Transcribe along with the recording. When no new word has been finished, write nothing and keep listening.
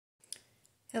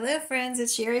Hello friends,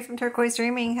 it's Sherry from Turquoise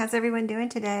Dreaming. How's everyone doing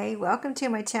today? Welcome to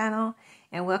my channel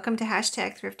and welcome to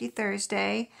Thrifty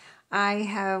Thursday.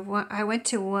 I went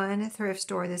to one thrift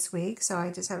store this week, so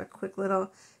I just have a quick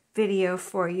little video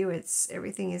for you.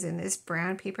 Everything is in this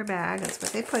brown paper bag. That's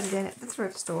what they put it in at the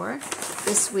thrift store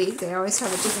this week. They always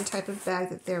have a different type of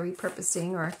bag that they're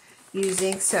repurposing or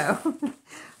using. So,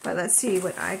 but let's see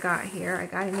what I got here.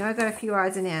 I know I got a few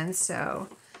odds and ends, so.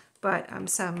 But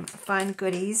some fun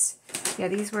goodies. Yeah,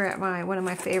 these were at one of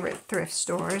my favorite thrift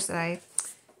stores that I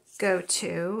go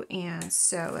to. And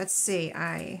so let's see,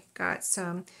 I got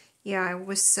some. Yeah,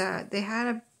 they had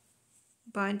a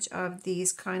bunch of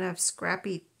these kind of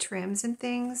scrappy trims and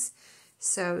things.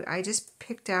 So I just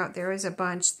picked out. There was a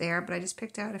bunch there, but I just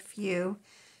picked out a few.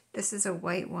 This is a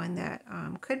white one that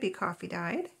could be coffee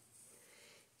dyed.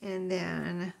 And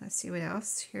then let's see what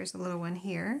else. Here's a little one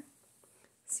here.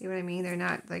 See what I mean? They're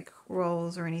not like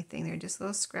rolls or anything. They're just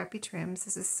little scrappy trims.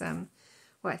 This is some,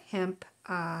 hemp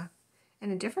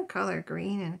in a different color,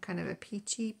 green and kind of a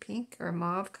peachy pink or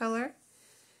mauve color.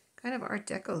 Kind of Art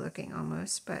Deco looking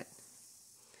almost, but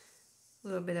a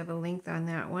little bit of a length on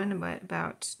that one, but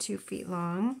about 2 feet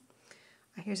long.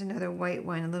 Here's another white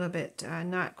one, a little bit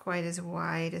not quite as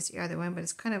wide as the other one, but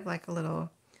it's kind of like a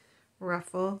little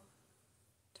ruffle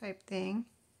type thing.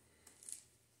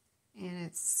 And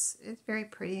it's very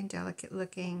pretty and delicate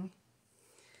looking.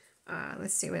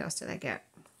 Let's see, what else did I get?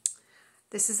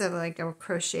 This is like a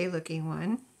crochet looking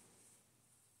one.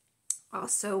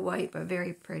 Also white, but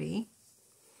very pretty.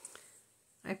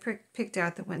 I picked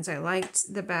out the ones I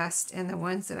liked the best and the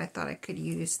ones that I thought I could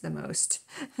use the most.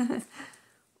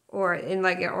 or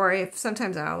if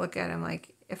sometimes I'll look at them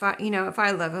like, if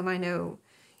I love them, I know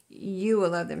you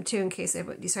will love them too in case I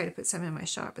decide to put some in my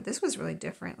shop. But this was really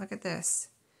different. Look at this.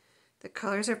 The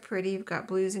colors are pretty. You've got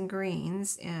blues and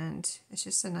greens, and it's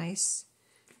just a nice,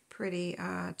 pretty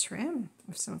trim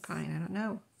of some kind. I don't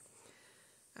know.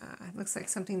 It looks like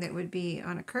something that would be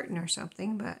on a curtain or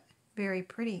something, but very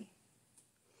pretty.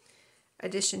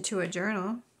 Addition to a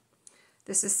journal.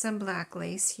 This is some black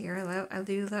lace here. I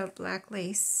do love black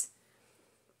lace.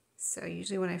 So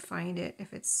usually when I find it,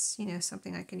 if it's,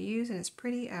 something I can use and it's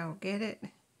pretty, I'll get it.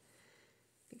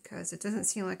 Because it doesn't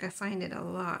seem like I find it a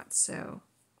lot, so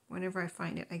whenever I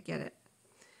find it, I get it.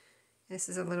 This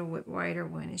is a little bit wider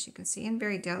one, as you can see, and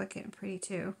very delicate and pretty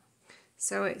too.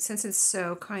 So since it's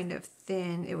so kind of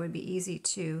thin, it would be easy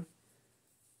to,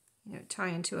 tie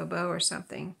into a bow or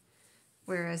something.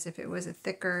 Whereas if it was a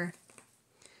thicker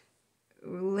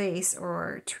lace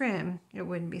or trim, it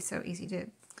wouldn't be so easy to,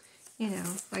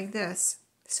 like this,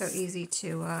 so easy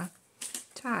to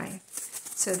tie.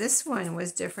 So this one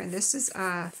was different. This is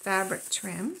a fabric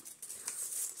trim.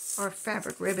 Or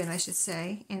fabric ribbon, I should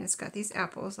say, and it's got these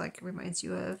apples, like it reminds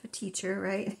you of a teacher,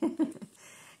 right?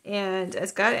 And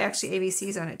it's got actually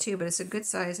ABCs on it too, but it's a good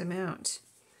size amount.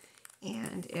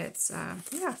 And it's,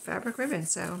 fabric ribbon,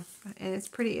 so, and it's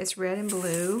pretty, it's red and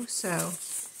blue, so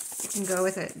you can go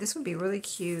with it. This would be really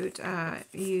cute,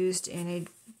 used in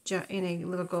a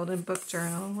little golden book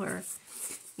journal, or,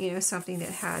 something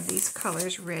that had these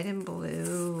colors, red and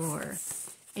blue, or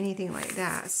anything like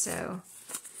that, so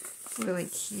really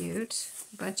cute.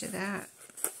 A bunch of that.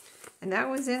 And that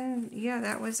was in,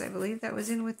 I believe that was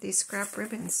in with these scrap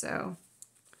ribbons, so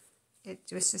it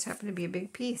just happened to be a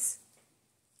big piece.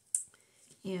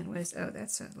 And that's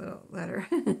a little letter.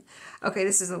 Okay,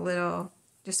 this is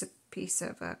just a piece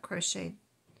of crochet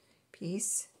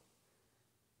piece.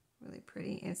 Really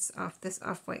pretty. It's this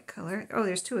off-white color. Oh,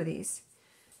 there's 2 of these.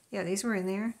 Yeah, these were in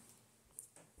there.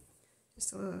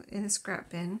 Just a little in a scrap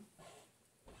bin.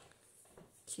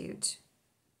 Cute.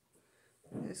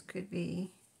 This could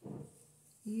be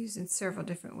used in several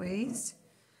different ways.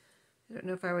 I don't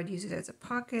know if I would use it as a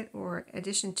pocket or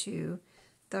addition to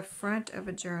the front of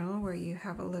a journal where you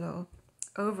have a little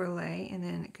overlay and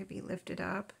then it could be lifted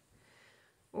up,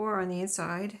 or on the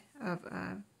inside of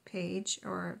a page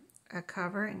or a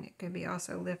cover and it could be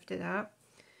also lifted up.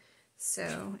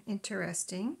 So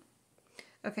interesting.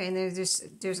 Okay, and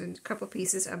there's a couple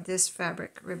pieces of this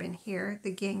fabric ribbon here,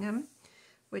 the gingham,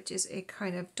 which is a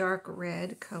kind of dark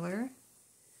red color.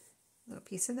 A little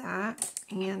piece of that.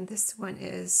 And this one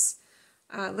is,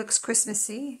 looks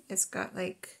Christmassy. It's got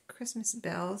like Christmas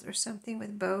bells or something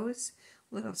with bows,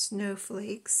 little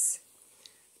snowflakes.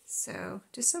 So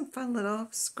just some fun little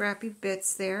scrappy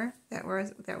bits there. That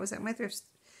was at my thrift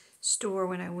store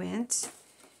when I went.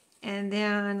 And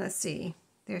then, let's see,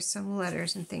 there's some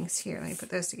letters and things here. Let me put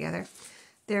those together.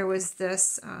 There was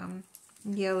this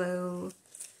yellow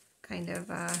kind of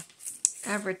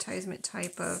advertisement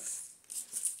type of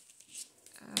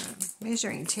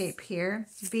measuring tape here.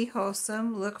 Be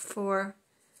wholesome. Look for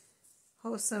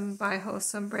Wholesome by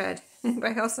Wholesome Bread.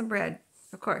 By Wholesome Bread,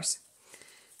 of course.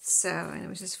 So, and it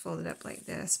was just folded up like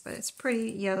this, but it's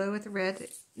pretty yellow with red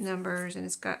numbers, and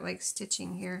it's got like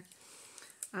stitching here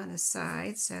on the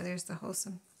side. So there's the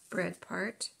Wholesome Bread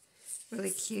part.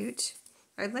 Really cute.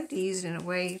 I'd like to use it in a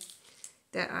way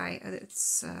that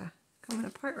it's coming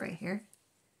apart right here.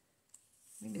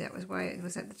 Maybe that was why it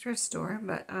was at the thrift store,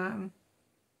 but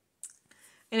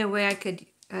in a way I could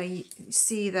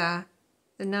see the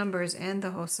numbers and the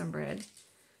Wholesome Bread,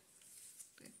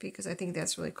 because I think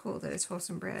that's really cool that it's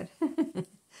Wholesome Bread.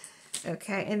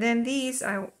 Okay, and then these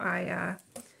I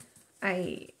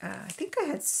think I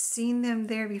had seen them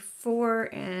there before,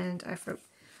 and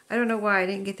I don't know why I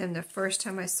didn't get them the first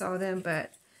time I saw them,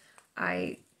 but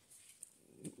I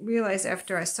realized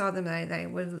after I saw them that I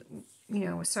would,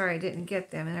 was sorry I didn't get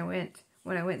them, and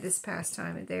when I went this past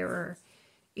time, they were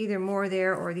either more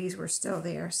there or these were still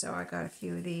there, so I got a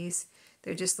few of these.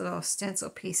 They're just little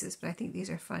stencil pieces, but I think these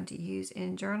are fun to use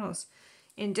in journals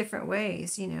in different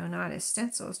ways, not as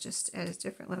stencils, just as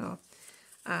different little,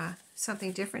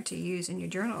 something different to use in your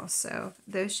journals. So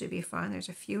those should be fun. There's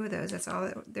a few of those. That's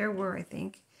all there were, I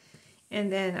think.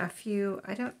 And then a few,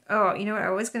 oh, you know what,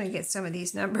 I was going to get some of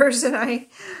these numbers, and I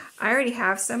already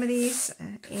have some of these,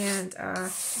 and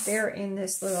they're in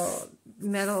this little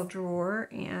metal drawer,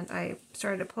 and I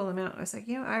started to pull them out, and I was like,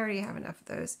 I already have enough of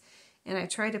those. And I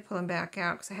tried to pull them back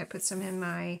out, because I had put some in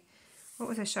my,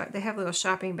 they have little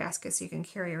shopping baskets you can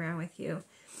carry around with you.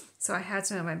 So I had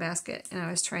some in my basket, and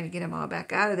I was trying to get them all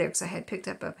back out of there, because I had picked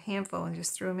up a handful and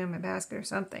just threw them in my basket or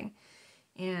something.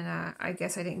 And I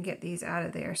guess I didn't get these out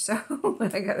of there, so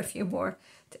I got a few more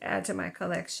to add to my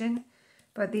collection.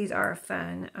 But these are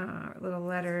fun little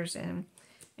letters and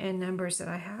numbers that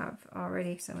I have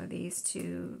already, some of these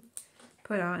to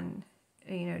put on,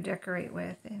 decorate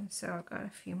with. And so I've got a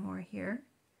few more here,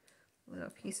 little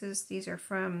pieces. These are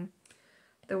from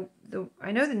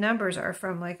I know the numbers are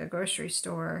from like a grocery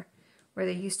store where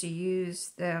they used to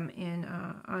use them in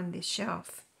on the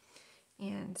shelf.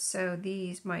 And so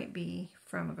these might be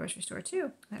from a grocery store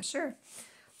too. Not sure.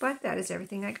 But that is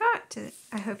everything I got.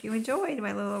 I hope you enjoyed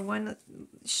my little one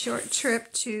short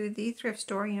trip to the thrift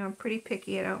store. I'm pretty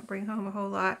picky. I don't bring home a whole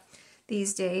lot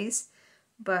these days.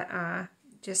 But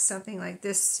just something like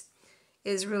this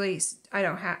is really,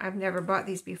 I've never bought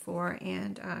these before.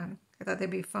 And I thought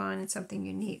they'd be fun and something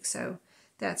unique. So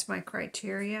that's my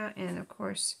criteria. And of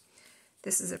course,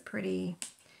 this is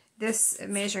this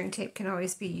measuring tape can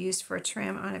always be used for a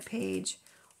trim on a page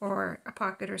or a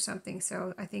pocket or something.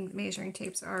 So I think measuring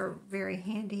tapes are very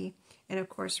handy. And of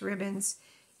course, ribbons.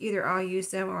 Either I'll use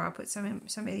them or I'll put some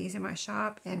of these in my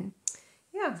shop. And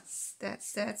yeah,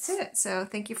 that's it. So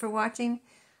thank you for watching.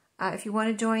 If you want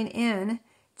to join in,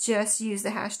 just use the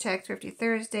hashtag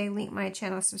 #ThriftyThursday, link my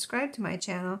channel, subscribe to my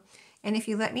channel. And if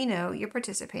you let me know you're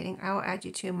participating, I will add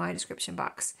you to my description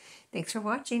box. Thanks for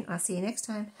watching. I'll see you next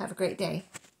time. Have a great day.